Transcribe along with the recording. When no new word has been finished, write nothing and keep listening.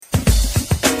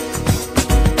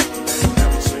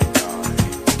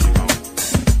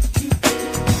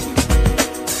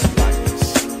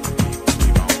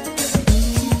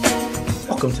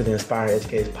to the Inspiring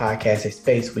Educators Podcast, a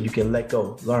space where you can let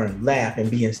go, learn, laugh, and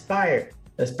be inspired.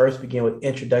 Let's first begin with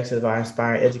introductions of our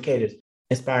inspiring educators.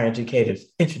 Inspiring educators,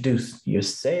 introduce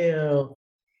yourself.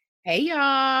 Hey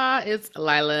y'all, it's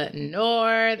Lila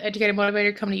North, educator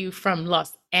motivator, coming to you from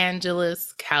Los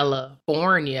Angeles,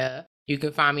 California. You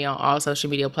can find me on all social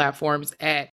media platforms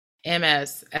at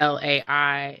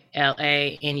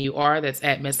MSLAILANUR. That's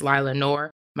at Miss Lila Noor.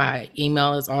 My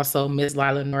email is also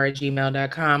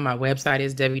misslilanoor@gmail.com. My website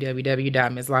is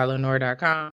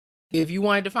www.misslilanoor.com. If you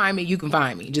wanted to find me, you can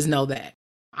find me. Just know that.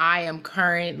 I am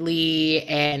currently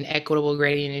an equitable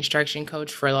grading and instruction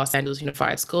coach for Los Angeles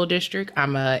Unified School District.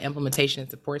 I'm an implementation and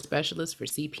support specialist for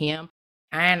CPM,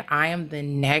 and I am the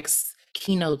next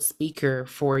keynote speaker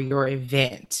for your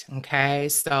event. Okay,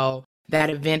 so that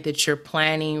event that you're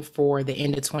planning for the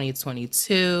end of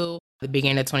 2022, the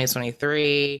beginning of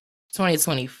 2023,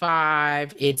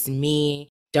 2025, it's me.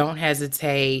 Don't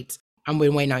hesitate. I'm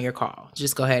waiting on your call.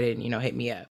 Just go ahead and, hit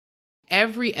me up.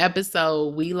 Every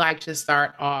episode, we like to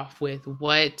start off with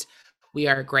what we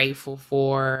are grateful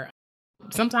for.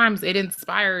 Sometimes it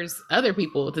inspires other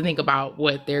people to think about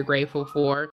what they're grateful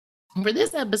for. For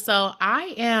this episode,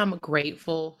 I am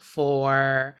grateful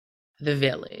for the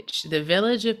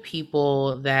village of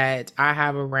people that I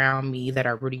have around me that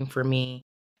are rooting for me,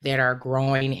 that are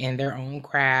growing in their own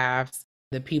crafts,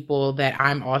 the people that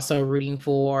I'm also rooting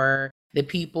for, the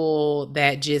people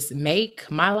that just make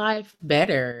my life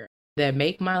better, that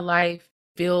make my life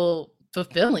feel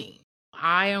fulfilling.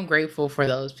 I am grateful for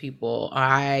those people.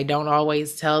 I don't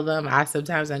always tell them. I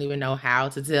sometimes don't even know how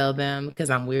to tell them because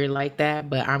I'm weird like that,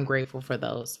 but I'm grateful for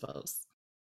those folks.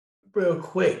 Real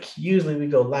quick, usually we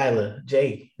go Lila,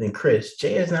 Jay, then Chris.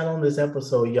 Jay is not on this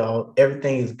episode, y'all.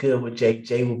 Everything is good with Jay.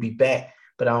 Jay will be back,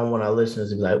 but I don't want our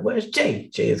listeners to be like, where's Jay?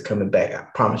 Jay is coming back, I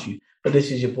promise you. But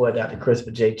this is your boy, Dr.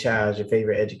 Christopher J. Childs, your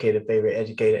favorite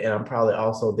educator, and I'm probably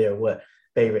also their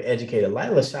favorite educator.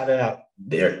 Lila shouted out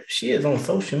there. She is on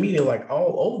social media like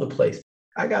all over the place.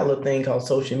 I got a little thing called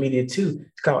social media too.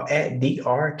 It's called at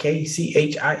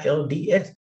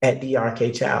DRKCHILDS, at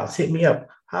DRK Childs. Hit me up,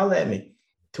 holla at me,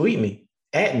 tweet me,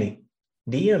 at me,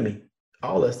 DM me,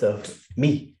 all that stuff.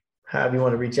 Me, however you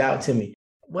want to reach out to me.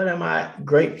 What am I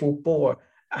grateful for?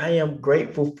 I am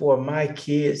grateful for my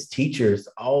kids' teachers,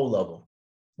 all of them.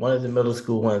 One is the middle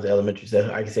school, one is the elementary. So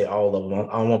I can say all of them.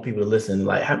 I don't want people to listen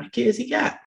like, how many kids he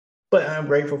got? But I'm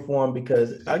grateful for them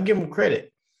because I give them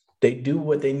credit. They do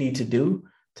what they need to do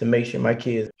to make sure my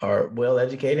kids are well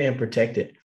educated and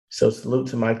protected. So salute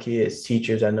to my kids,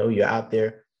 teachers. I know you're out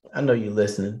there. I know you're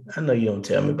listening. I know you don't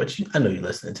tell me, but I know you're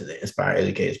listening to the Inspired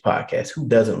Educators Podcast. Who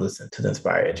doesn't listen to the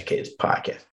Inspired Educators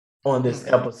Podcast? On this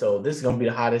episode, this is going to be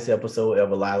the hottest episode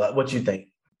ever, Lila. What you think?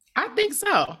 I think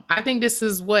so. I think this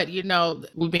is what,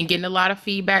 we've been getting a lot of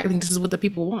feedback. I think this is what the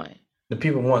people want. The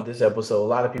people want this episode. A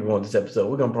lot of people want this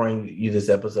episode. We're going to bring you this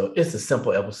episode. It's a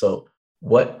simple episode.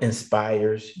 What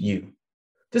inspires you?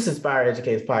 This Inspired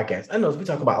Educators Podcast. I know we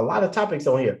talk about a lot of topics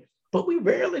on here, but we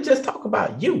rarely just talk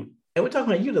about you. And we're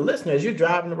talking about you, the listeners. You're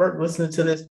driving to work, listening to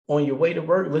this on your way to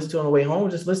work, listening to it on the way home,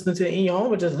 just listening to it in your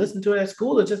home, or just listening to it at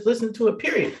school, or just listening to it,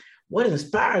 period. What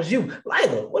inspires you?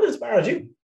 Lila, what inspires you?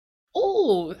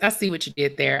 Oh, I see what you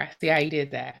did there. I see how you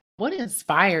did that. What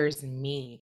inspires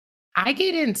me? I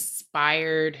get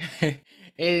inspired. It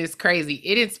is crazy.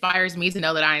 It inspires me to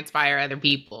know that I inspire other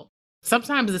people.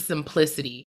 Sometimes the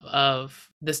simplicity of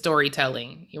the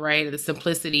storytelling, right? The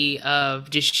simplicity of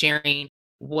just sharing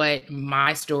what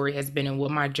my story has been and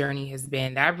what my journey has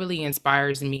been, that really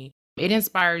inspires me. It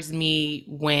inspires me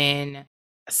when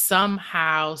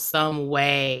somehow, some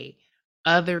way,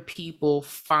 other people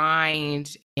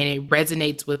find and it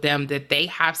resonates with them that they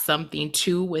have something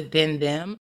too within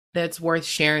them that's worth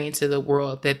sharing to the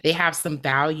world, that they have some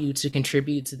value to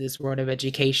contribute to this world of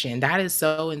education. That is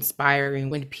so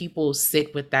inspiring when people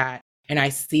sit with that and I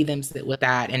see them sit with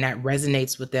that and that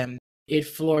resonates with them. It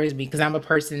floors me because I'm a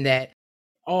person that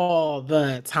all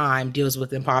the time deals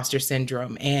with imposter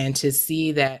syndrome, and to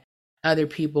see that other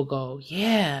people go,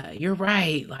 yeah, you're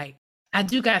right. Like, I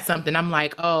do got something. I'm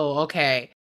like, oh,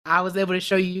 okay. I was able to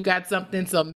show you got something.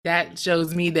 So that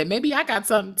shows me that maybe I got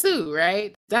something too,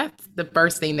 right? That's the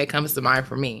first thing that comes to mind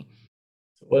for me.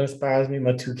 What inspires me?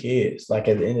 My two kids. Like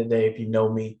at the end of the day, if you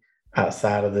know me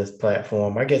outside of this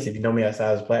platform, I guess if you know me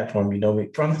outside of this platform, you know me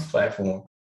from this platform.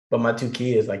 But my two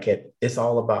kids, it's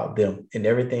all about them. And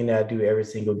everything that I do every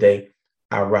single day,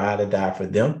 I ride or die for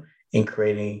them in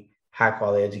creating high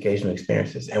quality educational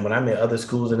experiences. And when I'm in other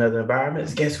schools and other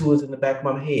environments, guess who is in the back of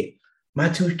my head? My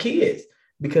two kids.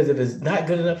 Because if it's not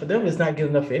good enough for them, it's not good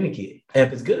enough for any kid. And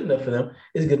if it's good enough for them,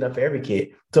 it's good enough for every kid.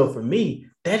 So for me,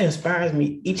 that inspires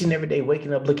me each and every day,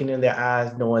 waking up, looking in their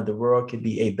eyes, knowing the world could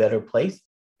be a better place.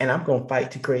 And I'm going to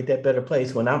fight to create that better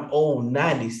place when I'm old,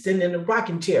 90, sitting in a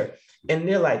rocking chair. And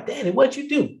they're like, Daddy, what you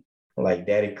do? I'm like,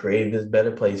 Daddy created this better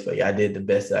place for you. I did the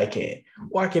best that I can.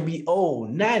 Or I can be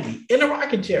old, 90, in a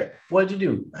rocking chair. What'd you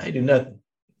do? I ain't do nothing.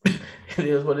 It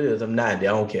is what it is. I'm 90.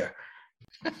 I don't care.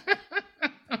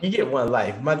 You get one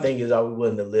life. My thing is, are we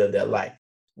willing to live that life?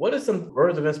 What are some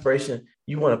words of inspiration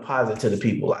you want to posit to the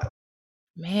people out?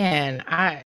 Man,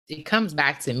 it comes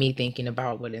back to me thinking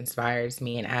about what inspires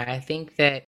me. And I think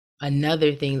that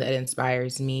another thing that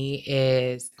inspires me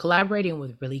is collaborating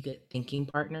with really good thinking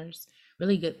partners,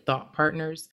 really good thought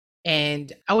partners.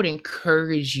 And I would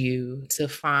encourage you to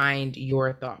find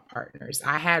your thought partners.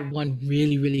 I had one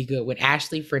really, really good with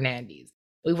Ashley Fernandez.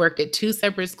 We worked at two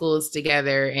separate schools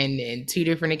together and in two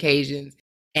different occasions.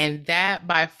 And that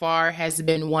by far has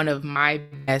been one of my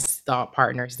best thought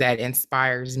partners that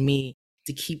inspires me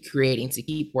to keep creating, to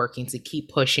keep working, to keep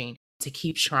pushing, to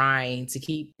keep trying, to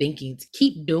keep thinking, to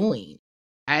keep doing.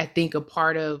 I think a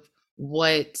part of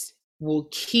what will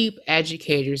keep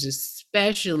educators,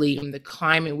 especially in the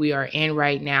climate we are in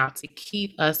right now, to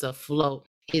keep us afloat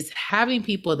is having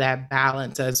people that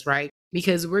balance us, right?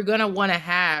 Because we're going to want to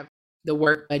have the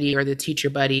work buddy or the teacher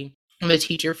buddy, or the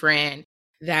teacher friend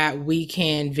that we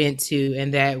can vent to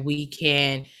and that we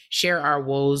can share our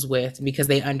woes with because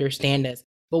they understand us.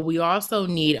 But we also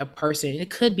need a person, and it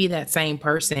could be that same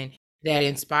person that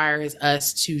inspires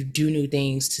us to do new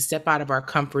things, to step out of our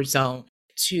comfort zone,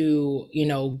 to,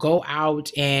 go out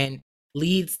and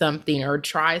lead something or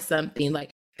try something.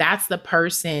 Like that's the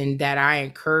person that I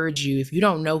encourage you. If you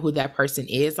don't know who that person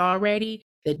is already,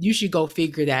 that you should go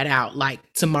figure that out like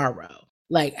tomorrow,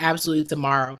 like absolutely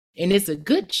tomorrow. And it's a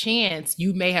good chance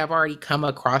you may have already come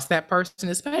across that person,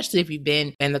 especially if you've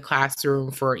been in the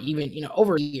classroom for even,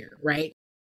 over a year, right?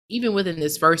 Even within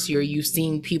this first year, you've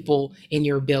seen people in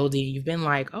your building. You've been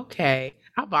like, okay,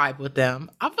 I vibe with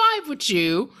them. I vibe with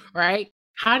you, right?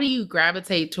 How do you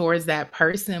gravitate towards that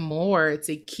person more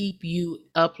to keep you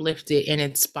uplifted and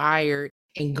inspired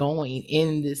and going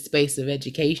in this space of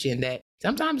education that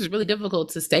sometimes it's really difficult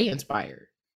to stay inspired?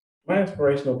 My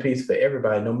inspirational piece for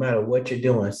everybody, no matter what you're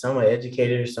doing. Some are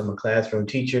educators, some are classroom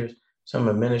teachers, some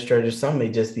administrators, some may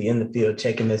just be in the field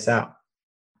checking this out.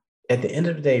 At the end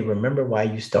of the day, remember why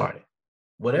you started.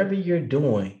 Whatever you're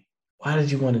doing, why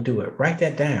did you want to do it? Write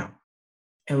that down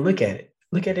and look at it.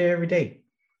 Look at it every day.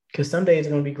 Because some days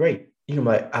are going to be great. You can be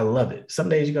like, I love it. Some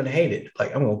days you're going to hate it.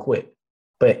 Like, I'm going to quit.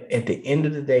 But at the end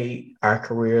of the day, our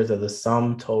careers are the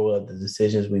sum total of the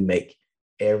decisions we make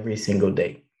every single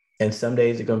day. And some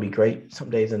days are going to be great. Some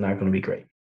days are not going to be great.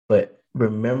 But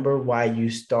remember why you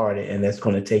started, and that's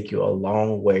going to take you a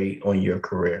long way on your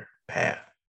career path.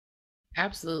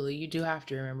 Absolutely. You do have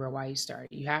to remember why you started.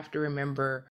 You have to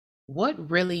remember what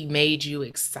really made you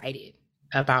excited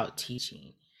about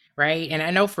teaching, right? And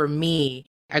I know for me,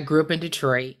 I grew up in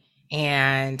Detroit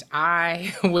and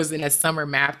I was in a summer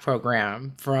math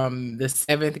program from the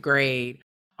seventh grade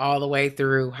all the way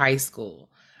through high school,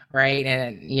 right?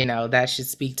 And, that should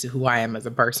speak to who I am as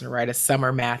a person, right? A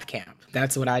summer math camp.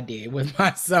 That's what I did with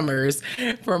my summers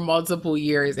for multiple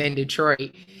years in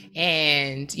Detroit.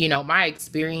 And, my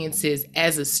experiences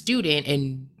as a student,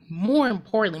 and more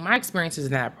importantly, my experiences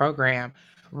in that program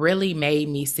really made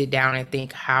me sit down and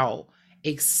think how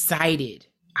excited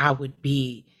I would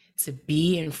be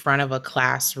in front of a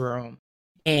classroom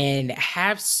and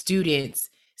have students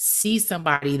see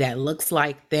somebody that looks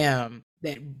like them,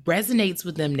 that resonates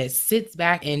with them, that sits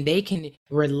back and they can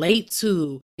relate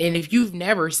to. And if you've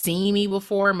never seen me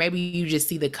before, maybe you just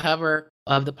see the cover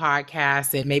of the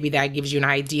podcast and maybe that gives you an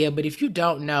idea. But if you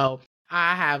don't know,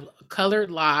 I have colored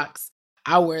locks.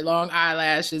 I wear long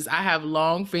eyelashes. I have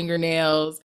long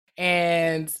fingernails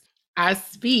and I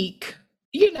speak,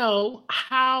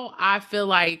 how I feel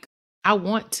like I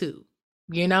want to,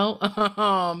 you know?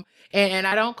 And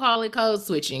I don't call it code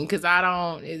switching because no,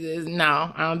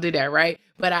 I don't do that, right?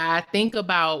 But I think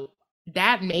about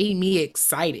that made me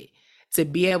excited to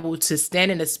be able to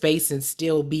stand in a space and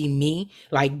still be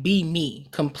me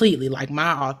completely, like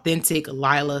my authentic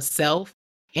Lila self,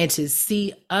 and to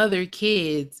see other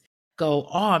kids go,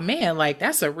 oh man, like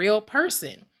that's a real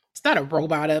person. It's not a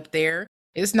robot up there.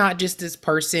 It's not just this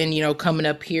person, coming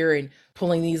up here and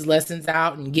pulling these lessons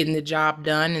out and getting the job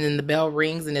done and then the bell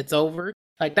rings and it's over.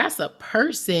 Like that's a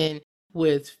person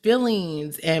with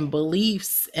feelings and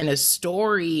beliefs and a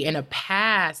story and a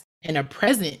past and a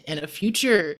present and a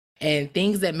future and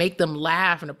things that make them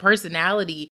laugh and a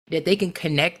personality that they can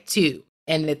connect to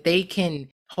and that they can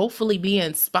hopefully be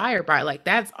inspired by. Like,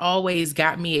 that's always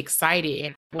got me excited.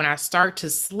 And when I start to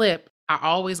slip, I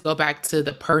always go back to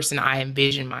the person I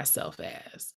envision myself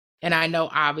as. And I know,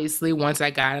 obviously, once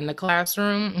I got in the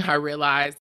classroom, I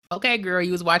realized, okay, girl,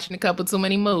 you was watching a couple too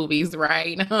many movies,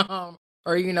 right? Or,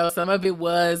 some of it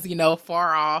was,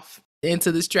 far off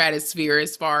into the stratosphere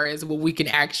as far as what we can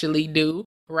actually do,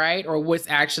 right? Or what's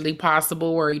actually possible,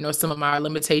 or, some of my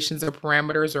limitations or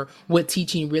parameters, or what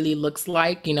teaching really looks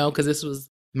like, because this was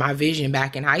my vision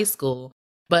back in high school.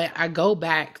 But I go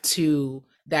back to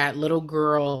that little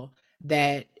girl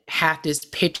that had this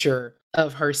picture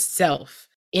of herself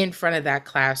in front of that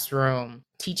classroom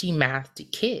teaching math to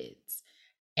kids.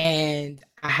 And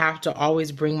I have to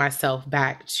always bring myself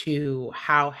back to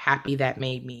how happy that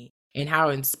made me and how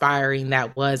inspiring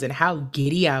that was and how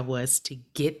giddy I was to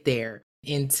get there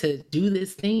and to do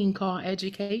this thing called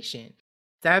education.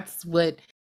 That's what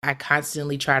I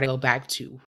constantly try to go back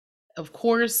to. Of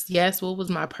course, yes, what was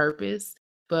my purpose?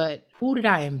 But who did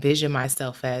I envision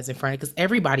myself as in front of? Because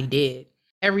everybody did.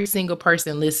 Every single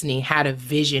person listening had a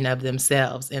vision of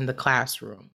themselves in the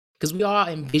classroom, because we all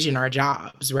envision our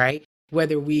jobs, right?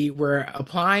 Whether we were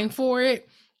applying for it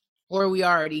or we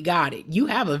already got it. You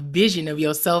have a vision of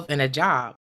yourself in a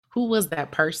job. Who was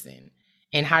that person?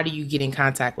 And how do you get in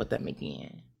contact with them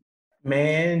again?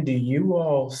 Man, do you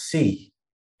all see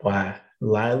why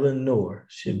Lila Noor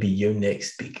should be your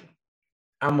next speaker?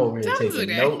 I'm over here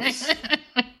taking notes.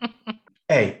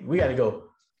 Hey, we got to go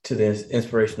to this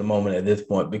inspirational moment at this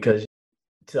point, because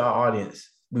to our audience,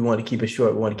 we want to keep it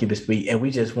short. We want to keep it sweet. And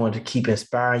we just want to keep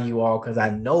inspiring you all, because I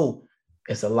know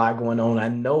it's a lot going on. I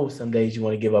know some days you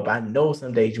want to give up. I know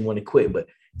some days you want to quit, but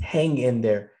hang in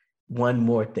there. One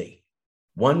more thing.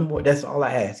 One more. That's all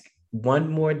I ask. One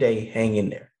more day, hang in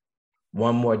there.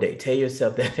 One more day. Tell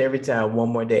yourself that every time, one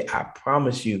more day. I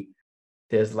promise you,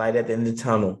 there's light at the end of the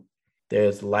tunnel.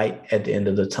 There's light at the end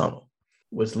of the tunnel,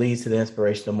 which leads to the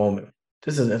inspirational moment.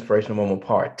 This is inspirational moment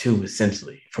part 2,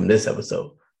 essentially, from this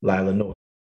episode, Lila Noor.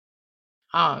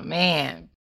 Oh, man.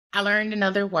 I learned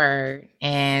another word,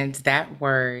 and that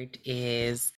word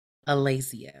is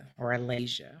alasia or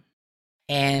alasia.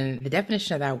 And the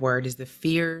definition of that word is the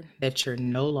fear that you're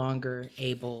no longer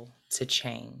able to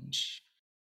change.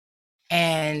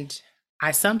 And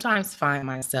I sometimes find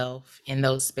myself in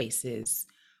those spaces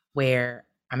where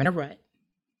I'm in a rut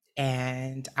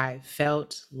and I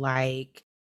felt like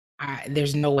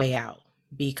there's no way out,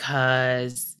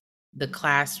 because the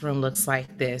classroom looks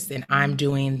like this and I'm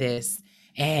doing this,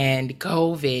 and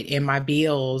COVID and my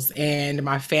bills and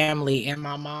my family and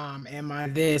my mom and my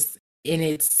this. And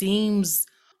it seems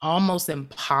almost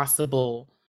impossible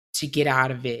to get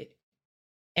out of it.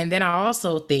 And then I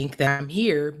also think that I'm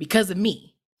here because of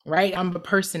me, right? I'm a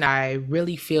person, I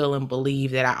really feel and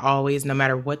believe that I always, no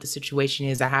matter what the situation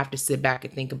is, I have to sit back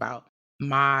and think about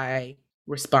my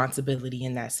responsibility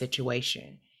in that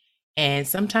situation. And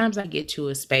sometimes I get to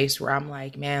a space where I'm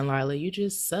like, man, Lila, you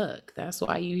just suck. That's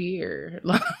why you here.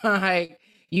 Like,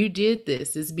 you did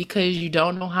this. It's because you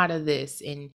don't know how to this,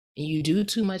 and you do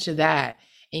too much of that,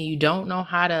 and you don't know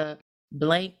how to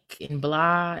blank and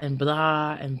blah and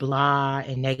blah and blah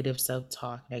and negative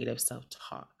self-talk, negative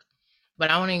self-talk. But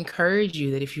I want to encourage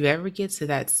you that if you ever get to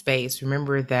that space,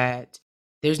 remember that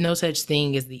there's no such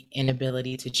thing as the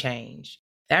inability to change.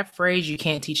 That phrase, you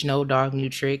can't teach no dog new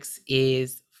tricks,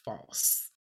 is false.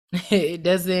 It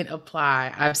doesn't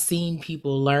apply. I've seen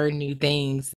people learn new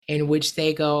things in which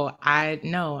they go, I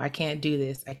can't do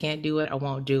this. I can't do it. I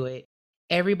won't do it.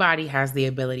 Everybody has the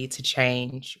ability to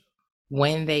change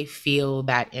when they feel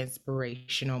that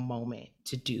inspirational moment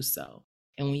to do so.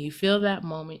 And when you feel that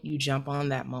moment, you jump on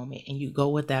that moment and you go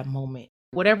with that moment.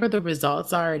 Whatever the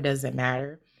results are, it doesn't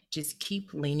matter. Just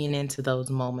keep leaning into those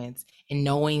moments and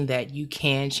knowing that you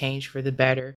can change for the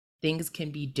better. Things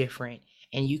can be different,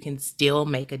 and you can still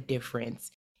make a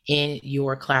difference in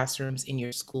your classrooms, in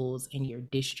your schools, in your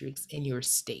districts, in your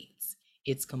states.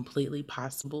 It's completely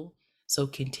possible. So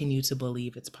continue to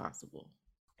believe it's possible.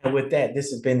 And with that,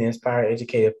 this has been the Inspire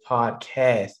Educator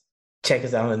Podcast. Check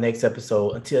us out on the next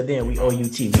episode. Until then, we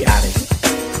OUT. We out of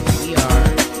here. We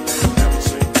are.